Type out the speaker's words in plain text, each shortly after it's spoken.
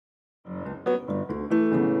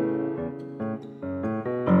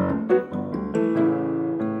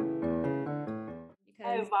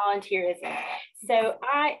volunteerism. So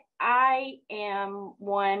I am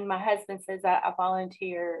one, my husband says I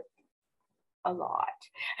volunteer a lot.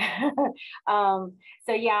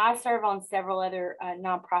 So yeah, I serve on several other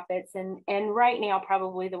nonprofits, and right now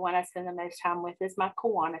probably the one I spend the most time with is my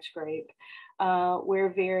Kiwanis group.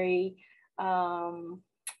 We're very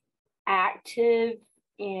active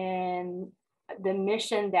in the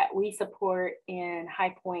mission that we support in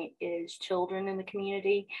High Point is children in the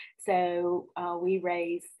community. So we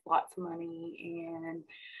raise lots of money and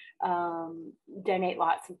donate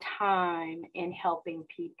lots of time in helping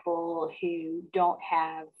people who don't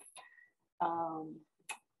have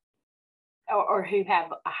or who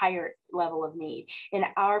have a higher level of need. In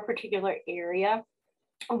our particular area,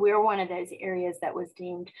 we're one of those areas that was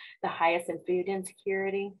deemed the highest in food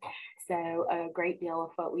insecurity. So a great deal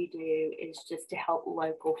of what we do is just to help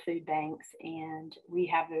local food banks. And we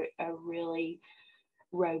have a really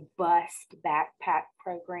robust backpack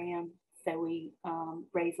program. So we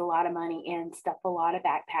raise a lot of money and stuff a lot of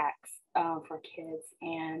backpacks for kids.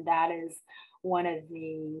 And that is one of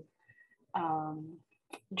the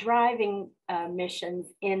driving missions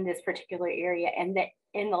in this particular area. And that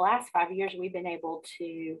in the last 5 years, we've been able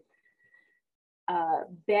to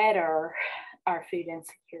better our food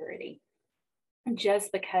insecurity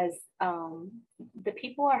just because the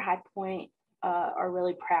people at High Point are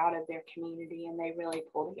really proud of their community and they really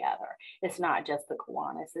pull together. It's not just the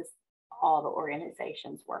Kiwanis, it's all the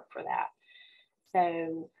organizations work for that.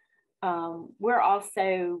 So we're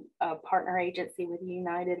also a partner agency with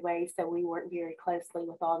United Way, so we work very closely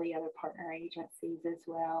with all the other partner agencies as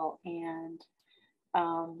well. And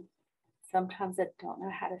sometimes I don't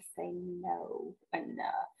know how to say no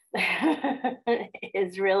enough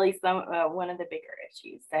is really one of the bigger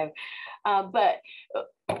issues. So, but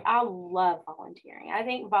I love volunteering. I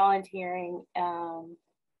think volunteering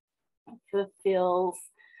fulfills,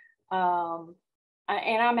 and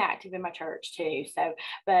I'm active in my church too. So,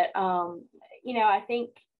 but you know, I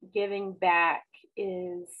think giving back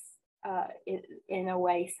is in a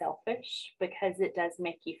way selfish because it does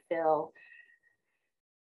make you feel.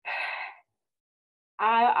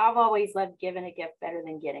 I've always loved giving a gift better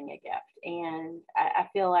than getting a gift. And I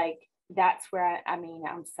feel like that's where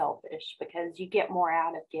I'm selfish because you get more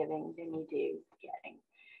out of giving than you do getting.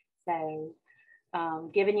 So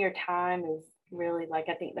giving your time is really I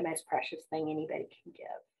think the most precious thing anybody can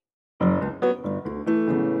give.